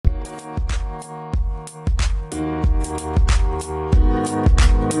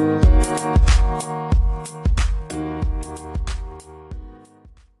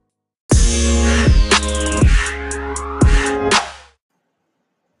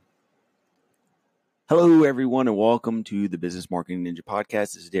Hello, everyone, and welcome to the Business Marketing Ninja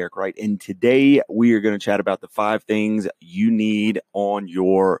Podcast. This is Derek Wright, and today we are going to chat about the 5 things you need on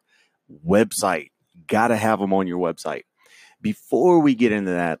your website. Got to have them on your website. Before we get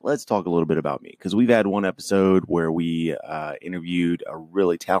into that, let's talk a little bit about me, because we've had one episode where we interviewed a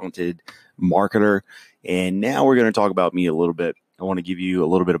really talented marketer, and now we're going to talk about me a little bit. I want to give you a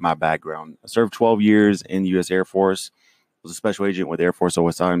little bit of my background. I served 12 years in the U.S. Air Force. Was a special agent with Air Force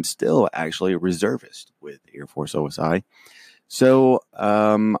OSI. I'm still actually a reservist with Air Force OSI. So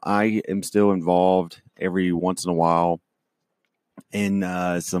I am still involved every once in a while in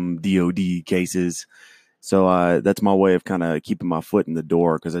some DOD cases. So that's my way of kind of keeping my foot in the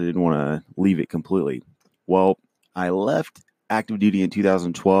door, because I didn't want to leave it completely. Well, I left active duty in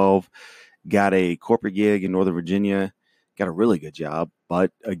 2012, got a corporate gig in Northern Virginia, got a really good job.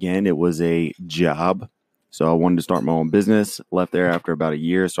 But again, it was a job. So I wanted to start my own business, left there after about a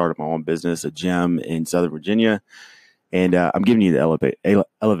year, started my own business, a gym in Southern Virginia. And I'm giving you the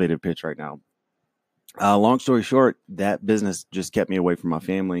elevator pitch right now. Long story short, that business just kept me away from my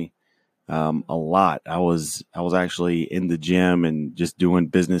family a lot. I was actually in the gym and just doing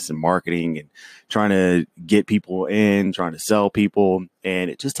business and marketing and trying to get people in, trying to sell people. And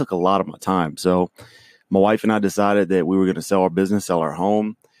it just took a lot of my time. So my wife and I decided that we were going to sell our business, sell our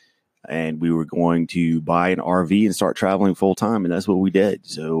home. And we were going to buy an RV and start traveling full time. And that's what we did.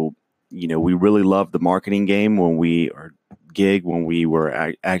 So, we really loved the marketing game when we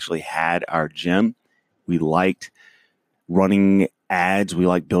were actually had our gym. We liked running ads. We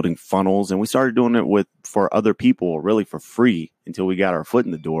liked building funnels, and we started doing it for other people, really for free, until we got our foot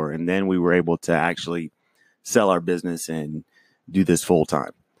in the door. And then we were able to actually sell our business and do this full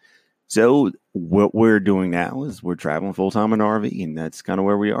time. So what we're doing now is we're traveling full-time in an RV, and that's kind of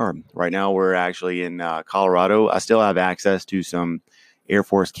where we are. Right now, we're actually in Colorado. I still have access to some Air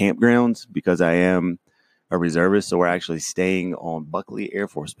Force campgrounds because I am a reservist. So we're actually staying on Buckley Air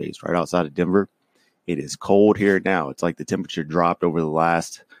Force Base right outside of Denver. It is cold here now. It's like the temperature dropped over the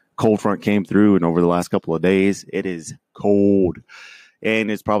last cold front came through, and over the last couple of days, it is cold, and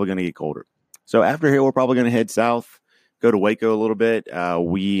it's probably going to get colder. So after here, we're probably going to head south, go to Waco a little bit.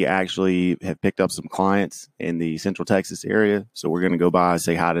 We actually have picked up some clients in the Central Texas area. So we're going to go by,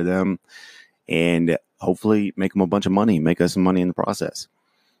 say hi to them, and hopefully make them a bunch of money, make us some money in the process.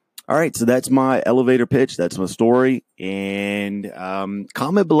 All right. So that's my elevator pitch. That's my story. And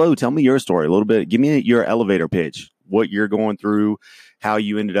comment below. Tell me your story a little bit. Give me your elevator pitch, what you're going through, how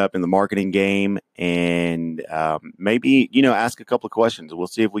you ended up in the marketing game, and maybe, ask a couple of questions. We'll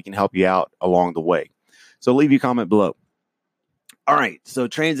see if we can help you out along the way. So leave your comment below. All right. So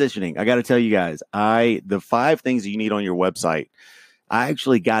transitioning, I got to tell you guys, the 5 things you need on your website, I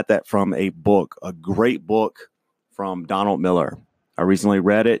actually got that from a book, a great book from Donald Miller. I recently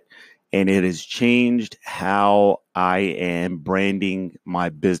read it, and it has changed how I am branding my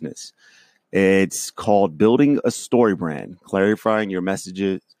business. It's called Building a Story Brand, clarify your message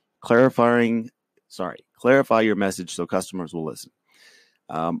so customers will listen.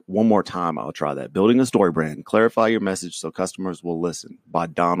 One more time, I'll try that. Building a Story Brand, clarify your message so customers will listen, by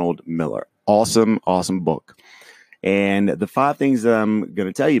Donald Miller. Awesome, awesome book. And the 5 things that I'm going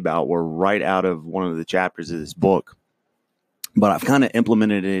to tell you about were right out of one of the chapters of this book. But I've kind of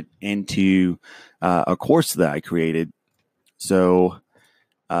implemented it into a course that I created. So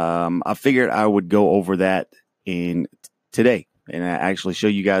I figured I would go over that in today and actually show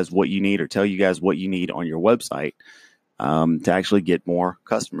you guys what you need, or tell you guys what you need on your website to actually get more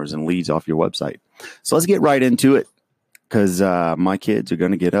customers and leads off your website. So let's get right into it, because my kids are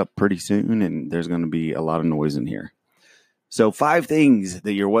going to get up pretty soon, and there's going to be a lot of noise in here. So 5 things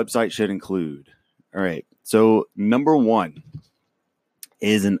that your website should include. All right. So number 1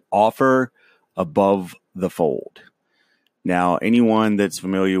 is an offer above the fold. Now, anyone that's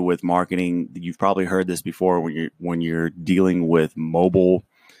familiar with marketing, you've probably heard this before when you're dealing with mobile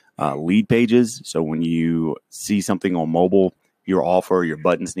lead pages. So when you see something on mobile, your offer, your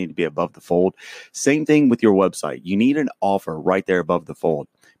buttons need to be above the fold. Same thing with your website. You need an offer right there above the fold.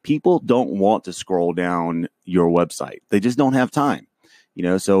 People don't want to scroll down your website. They just don't have time.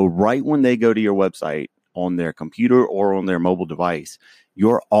 So right when they go to your website on their computer or on their mobile device,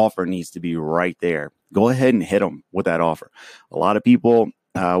 your offer needs to be right there. Go ahead and hit them with that offer. A lot of people,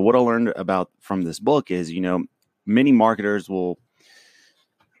 what I learned about from this book is, many marketers will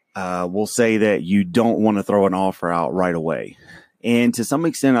say that you don't want to throw an offer out right away. And to some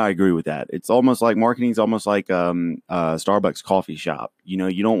extent, I agree with that. It's almost like marketing is almost like a Starbucks coffee shop. You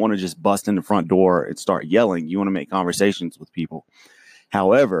don't want to just bust in the front door and start yelling. You want to make conversations with people.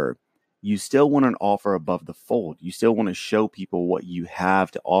 However, you still want an offer above the fold. You still want to show people what you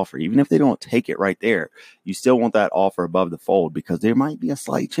have to offer. Even if they don't take it right there, you still want that offer above the fold, because there might be a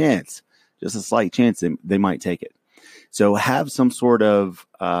slight chance, just a slight chance they might take it. So have some sort of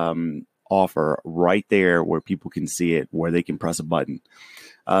offer right there where people can see it, where they can press a button.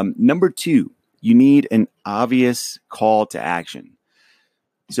 Number 2, you need an obvious call to action.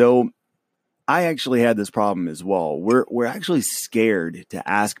 So I actually had this problem as well. We're actually scared to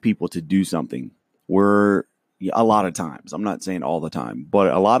ask people to do something. A lot of times, I'm not saying all the time,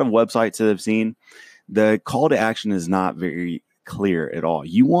 but a lot of websites that I've seen, the call to action is not very clear at all.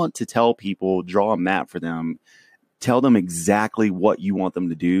 You want to tell people, draw a map for them, tell them exactly what you want them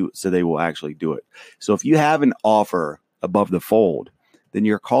to do so they will actually do it. So if you have an offer above the fold, then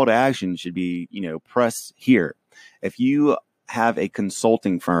your call to action should be, press here. If you have a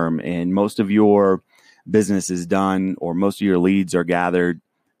consulting firm and most of your business is done, or most of your leads are gathered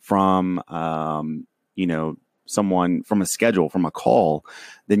from, someone, from a schedule, from a call,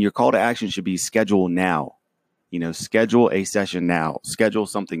 then your call to action should be schedule now. Schedule a session now, schedule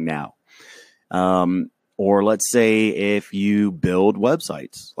something now. Or let's say if you build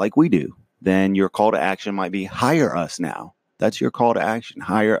websites like we do, then your call to action might be hire us now. That's your call to action.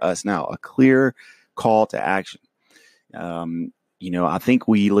 Hire us now. A clear call to action. I think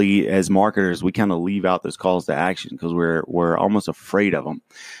as marketers, we kind of leave out those calls to action because we're almost afraid of them.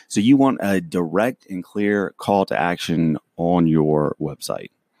 So you want a direct and clear call to action on your website.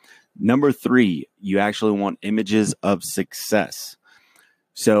 Number 3, you actually want images of success.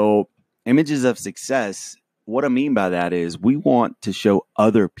 So images of success, what I mean by that is we want to show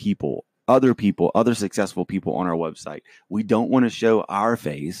other successful people on our website. We don't want to show our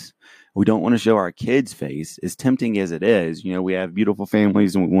face. We don't want to show our kids' face, as tempting as it is. We have beautiful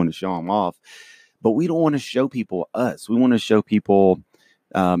families and we want to show them off, but we don't want to show people us. We want to show people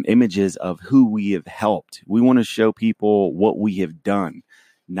images of who we have helped. We want to show people what we have done,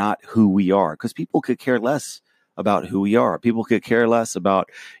 not who we are, because people could care less about who we are. People could care less about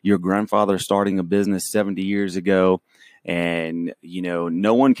your grandfather starting a business 70 years ago. And,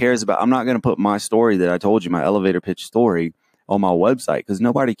 no one cares about, I'm not going to put my story that I told you, my elevator pitch story, on my website, because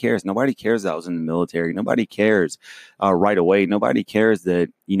nobody cares. Nobody cares that I was in the military. Nobody cares right away. Nobody cares that,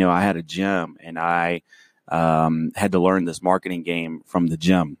 I had a gym and I had to learn this marketing game from the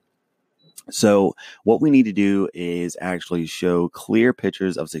gym. So what we need to do is actually show clear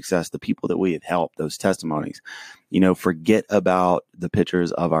pictures of success, the people that we have helped, those testimonies. Forget about the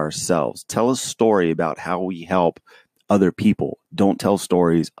pictures of ourselves. Tell a story about how we help other people. Don't tell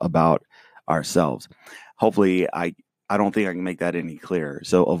stories about ourselves. Hopefully, I don't think I can make that any clearer.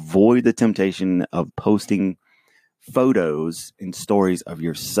 So avoid the temptation of posting photos and stories of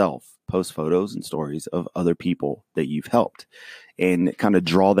yourself. Post photos and stories of other people that you've helped, and kind of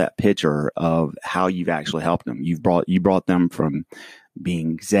draw that picture of how you've actually helped them. You brought them from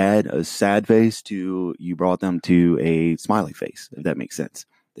being a sad face, to you brought them to a smiley face, if that makes sense.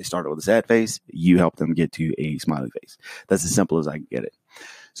 They started with a sad face. You helped them get to a smiley face. That's as simple as I can get it.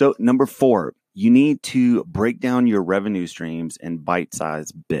 So number 4, you need to break down your revenue streams in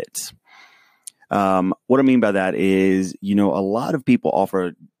bite-sized bits. What I mean by that is, a lot of people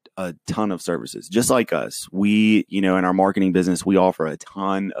offer a ton of services, just like us. We, in our marketing business, we offer a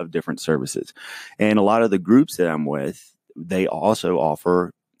ton of different services. And a lot of the groups that I'm with, they also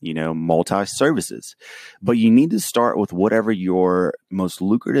offer, multi-services. But you need to start with whatever your most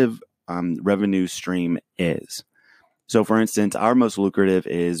lucrative revenue stream is. So for instance, our most lucrative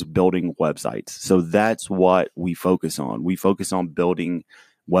is building websites. So that's what we focus on. We focus on building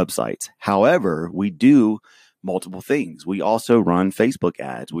websites. However, we do multiple things. We also run Facebook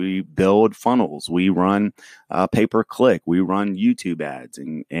ads. We build funnels. We run pay-per-click. We run YouTube ads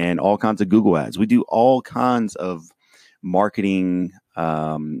and all kinds of Google ads. We do all kinds of marketing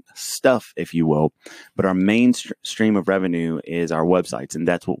stuff, if you will. But our main stream of revenue is our websites, and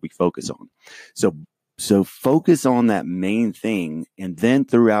that's what we focus on. So focus on that main thing, and then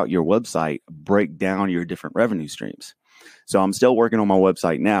throughout your website, break down your different revenue streams. So I'm still working on my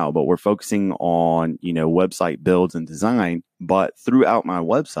website now, but we're focusing on, website builds and design. But throughout my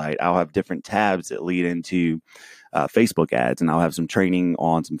website, I'll have different tabs that lead into Facebook ads, and I'll have some training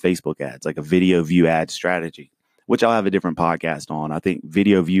on some Facebook ads, like a video view ad strategy, which I'll have a different podcast on. I think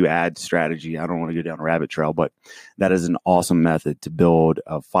video view ad strategy, I don't want to go down a rabbit trail, but that is an awesome method to build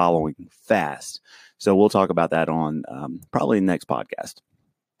a following fast. So we'll talk about that on probably the next podcast.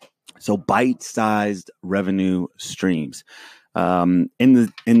 So bite-sized revenue streams. In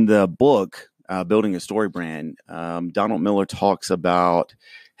the book, Building a Story Brand, Donald Miller talks about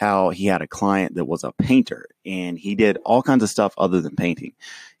how he had a client that was a painter, and he did all kinds of stuff other than painting.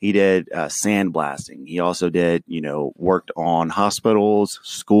 He did sandblasting. He also did, worked on hospitals,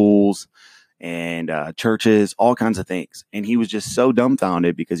 schools, and churches, all kinds of things. And he was just so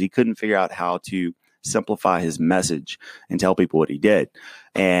dumbfounded because he couldn't figure out how to simplify his message and tell people what he did.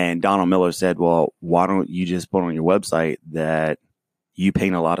 And Donald Miller said, well, why don't you just put on your website that you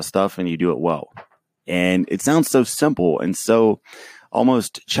paint a lot of stuff and you do it well? And it sounds so simple and so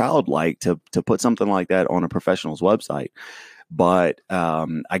almost childlike to put something like that on a professional's website. But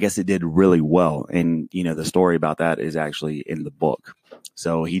I guess it did really well. And, the story about that is actually in the book.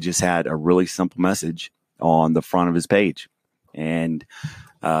 So he just had a really simple message on the front of his page. And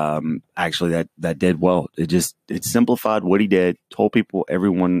actually that did well. It simplified what he did, told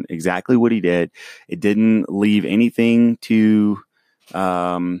everyone exactly what he did. It didn't leave anything to,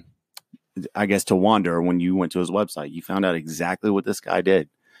 to wonder when you went to his website. You found out exactly what this guy did.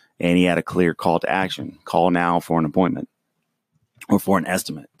 And he had a clear call to action. Call now for an appointment or for an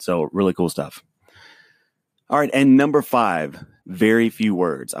estimate. So really cool stuff. All right. And number 5, very few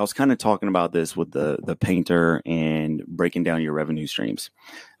words. I was kind of talking about this with the painter and breaking down your revenue streams.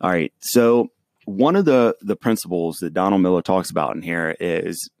 All right. So one of the principles that Donald Miller talks about in here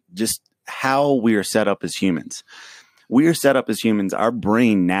is just how we are set up as humans. We are set up as humans. Our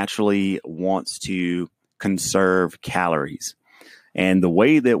brain naturally wants to conserve calories. And the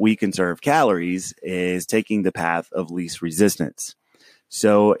way that we conserve calories is taking the path of least resistance.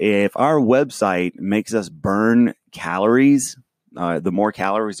 So if our website makes us burn calories, the more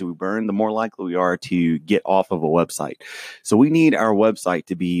calories that we burn, the more likely we are to get off of a website. So we need our website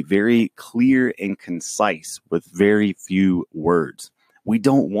to be very clear and concise with very few words. We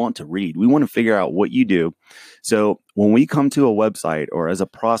don't want to read. We want to figure out what you do. So when we come to a website, or as a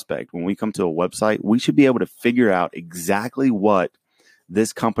prospect, when we come to a website, we should be able to figure out exactly what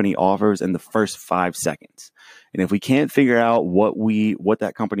this company offers in the first 5 seconds. And if we can't figure out what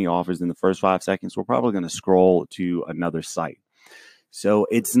that company offers in the first 5 seconds, we're probably going to scroll to another site. So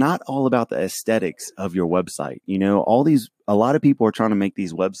it's not all about the aesthetics of your website. A lot of people are trying to make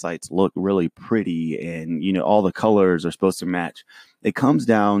these websites look really pretty, and, all the colors are supposed to match. It comes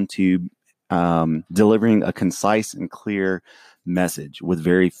down to delivering a concise and clear message with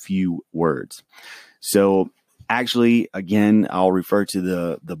very few words. So actually, again, I'll refer to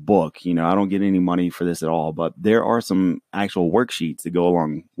the book. I don't get any money for this at all, but there are some actual worksheets that go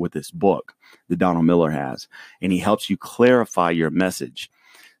along with this book that Donald Miller has, and he helps you clarify your message.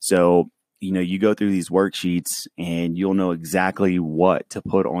 So, you go through these worksheets and you'll know exactly what to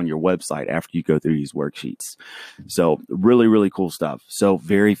put on your website after you go through these worksheets. So really, really cool stuff. So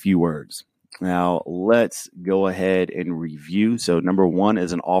very few words. Now, let's go ahead and review. So number 1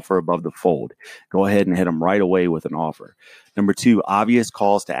 is an offer above the fold. Go ahead and hit them right away with an offer. Number 2, obvious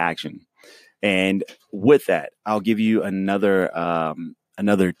calls to action. And with that, I'll give you another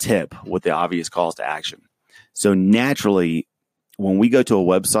tip with the obvious calls to action. So naturally, when we go to a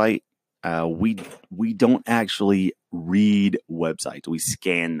website, we don't actually read websites. We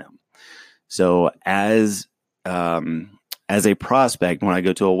scan them. So as a prospect, when I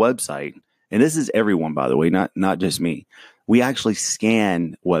go to a website, and this is everyone, by the way, not just me, we actually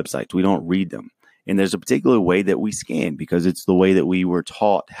scan websites. We don't read them. And there's a particular way that we scan because it's the way that we were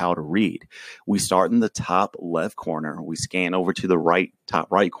taught how to read. We start in the top left corner. We scan over to the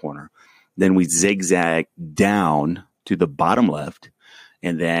top right corner. Then we zigzag down to the bottom left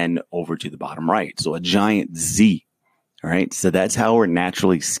and then over to the bottom right. So a giant Z. All right. So that's how we're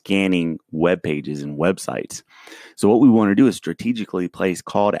naturally scanning web pages and websites. So what we want to do is strategically place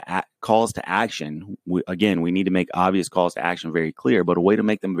calls to action. We need to make obvious calls to action very clear, but a way to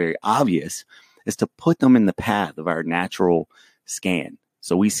make them very obvious is to put them in the path of our natural scan.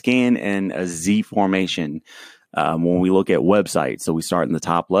 So we scan in a Z formation when we look at websites. So we start in the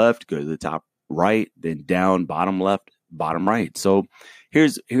top left, go to the top right, then down, bottom left, bottom right. So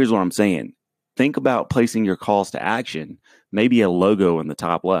here's what I'm saying. Think about placing your calls to action, maybe a logo in the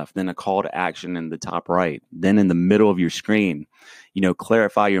top left, then a call to action in the top right, then in the middle of your screen,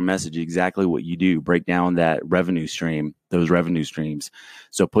 clarify your message, exactly what you do, break down that revenue stream, those revenue streams.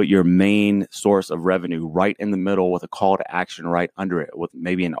 So put your main source of revenue right in the middle with a call to action right under it with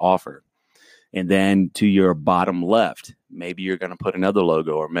maybe an offer. And then to your bottom left, maybe you're going to put another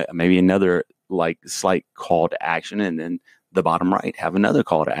logo or maybe another slight call to action, and then the bottom right, have another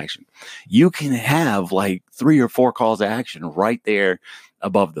call to action. You can have 3 or 4 calls to action right there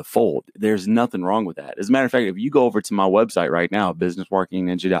above the fold. There's nothing wrong with that. As a matter of fact, if you go over to my website right now,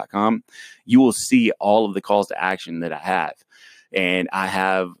 businessmarketingninja.com, you will see all of the calls to action that I have. And I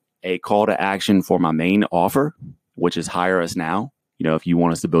have a call to action for my main offer, which is hire us now. if you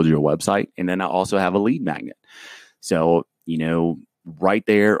want us to build your website. And then I also have a lead magnet. So, right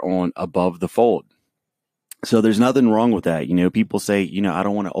there on above the fold. So there's nothing wrong with that. People say, I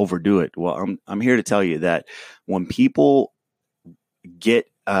don't want to overdo it. Well, I'm here to tell you that when people get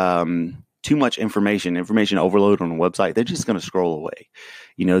too much information overload on a website, they're just going to scroll away.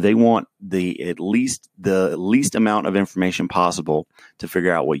 They want the least amount of information possible to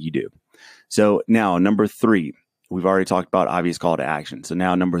figure out what you do. So now number 3, we've already talked about obvious call to action. So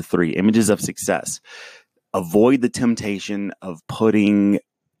now number 3, images of success. Avoid the temptation of putting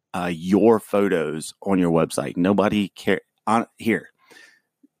your photos on your website. Nobody care. Here,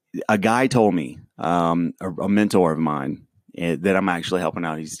 a guy told me, a mentor of mine that I'm actually helping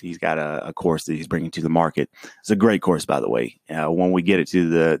out. He's got a course that he's bringing to the market. It's a great course, by the way. When we get it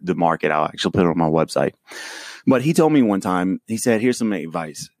to the market, I'll actually put it on my website. But he told me one time, he said, here's some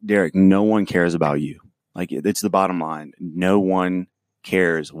advice. Derek, no one cares about you. Like, it's the bottom line. No one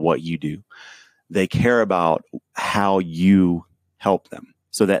cares what you do. They care about how you help them.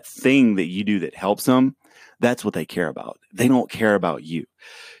 So that thing that you do that helps them, that's what they care about. They don't care about you.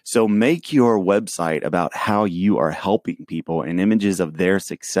 So make your website about how you are helping people and images of their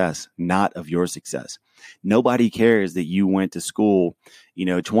success, not of your success. Nobody cares that you went to school,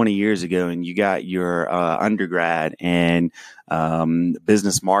 20 years ago and you got your undergrad and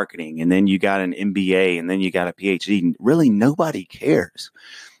business marketing, and then you got an MBA, and then you got a PhD. Really, nobody cares.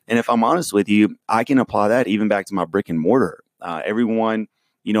 And if I'm honest with you, I can apply that even back to my brick and mortar. Everyone,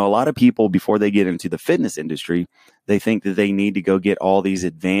 a lot of people, before they get into the fitness industry, they think that they need to go get all these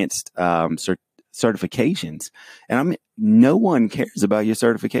advanced certifications. And no one cares about your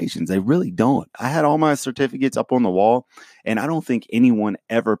certifications. They really don't. I had all my certificates up on the wall, and I don't think anyone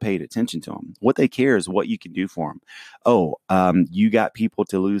ever paid attention to them. What they care is what you can do for them. Oh, you got people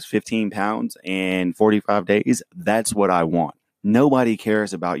to lose 15 pounds in 45 days. That's what I want. Nobody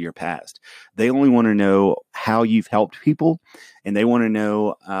cares about your past. They only want to know how you've helped people, and they want to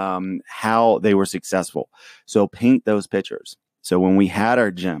know how they were successful. So paint those pictures. So when we had our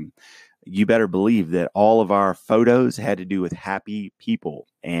gym, you better believe that all of our photos had to do with happy people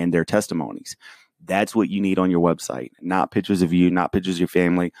and their testimonies. That's what you need on your website, not pictures of you, not pictures of your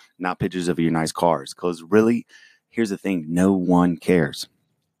family, not pictures of your nice cars. Because really, here's the thing, no one cares.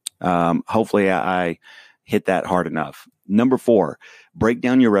 Hopefully I hit that hard enough. Number 4, break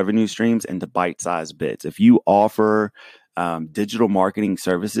down your revenue streams into bite-sized bits. If you offer digital marketing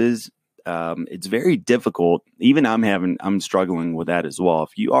services, it's very difficult. Even I'm struggling with that as well.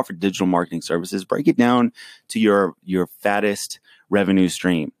 If you offer digital marketing services, break it down to your fattest revenue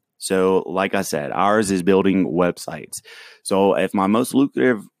stream. So like I said, ours is building websites. So if my most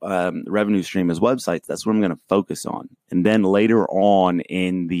lucrative revenue stream is websites, that's what I'm going to focus on. And then later on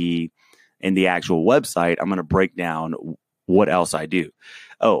in the actual website, I'm going to break down what else I do.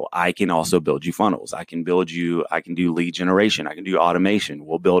 Oh, I can also build you funnels. I can do lead generation. I can do automation.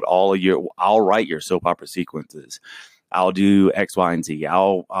 I'll write your soap opera sequences. I'll do X, Y, and Z.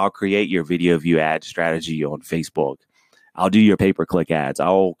 I'll create your video view ad strategy on Facebook. I'll do your pay-per-click ads.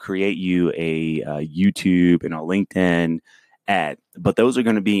 I'll create you a YouTube and a LinkedIn ad. But those are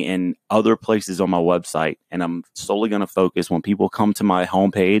going to be in other places on my website. And I'm solely going to focus when people come to my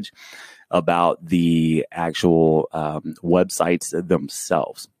homepage about the actual websites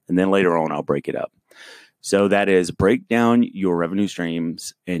themselves. And then later on, I'll break it up. So that is, break down your revenue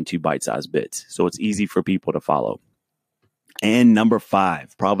streams into bite-sized bits so it's easy for people to follow. And number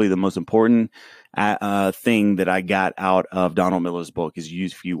 5, probably the most important thing that I got out of Donald Miller's book is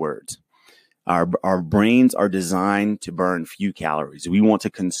use few words. Our brains are designed to burn few calories. We want to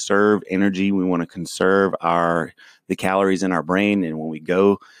conserve energy. We want to conserve the calories in our brain. And when we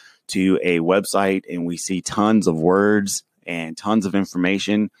go to a website and we see tons of words and tons of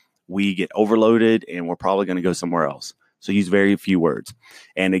information, we get overloaded and we're probably going to go somewhere else. So use very few words.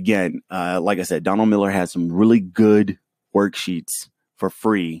 And again, like I said, Donald Miller has some really good worksheets for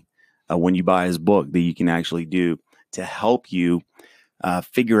free when you buy his book that you can actually do to help you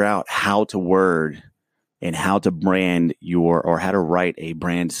figure out how to word and how to brand or how to write a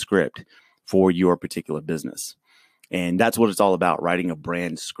brand script for your particular business. And that's what it's all about, writing a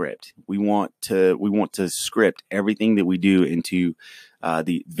brand script. We want to script everything that we do into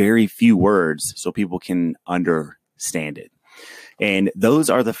the very few words so people can understand it. And those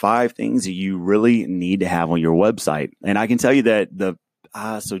are the 5 things that you really need to have on your website. And I can tell you that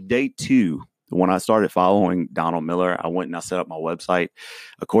so day 2, when I started following Donald Miller, I went and I set up my website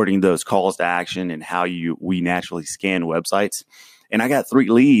according to those calls to action and how we naturally scan websites. And I got 3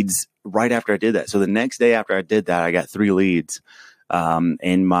 leads right after I did that. So the next day after I did that, I got 3 leads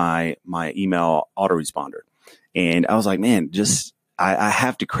in my email autoresponder. And I was like, man, I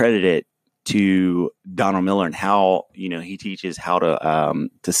have to credit it to Donald Miller and how, he teaches how to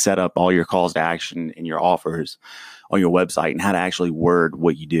set up all your calls to action and your offers on your website and how to actually word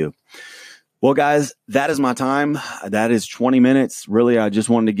what you do. Well, guys, that is my time. That is 20 minutes. Really, I just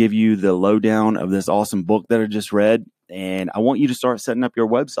wanted to give you the lowdown of this awesome book that I just read. And I want you to start setting up your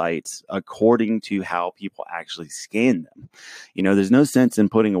websites according to how people actually scan them. There's no sense in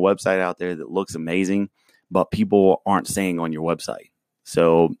putting a website out there that looks amazing, but people aren't staying on your website.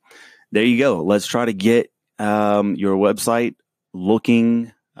 So there you go. Let's try to get your website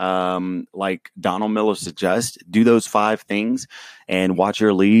looking like Donald Miller suggests. Do those 5 things and watch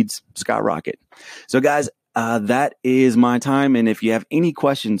your leads skyrocket. So guys, that is my time. And if you have any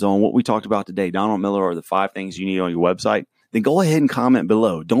questions on what we talked about today, Donald Miller, or the 5 things you need on your website, then go ahead and comment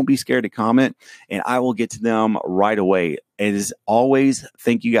below. Don't be scared to comment, and I will get to them right away. As always,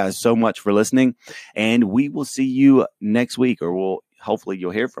 thank you guys so much for listening, and we will see you next week, or hopefully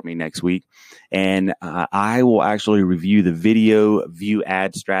you'll hear from me next week. And I will actually review the video view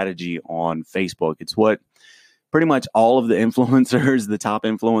ad strategy on Facebook. It's what pretty much all of the influencers, the top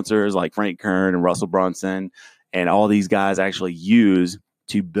influencers like Frank Kern and Russell Brunson and all these guys actually use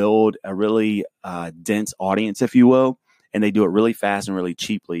to build a really dense audience, if you will. And they do it really fast and really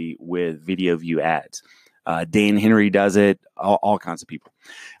cheaply with video view ads. Dan Henry does it, all kinds of people.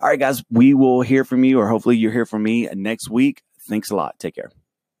 All right, guys, we will hear from you, or hopefully you'll hear from me next week. Thanks a lot. Take care.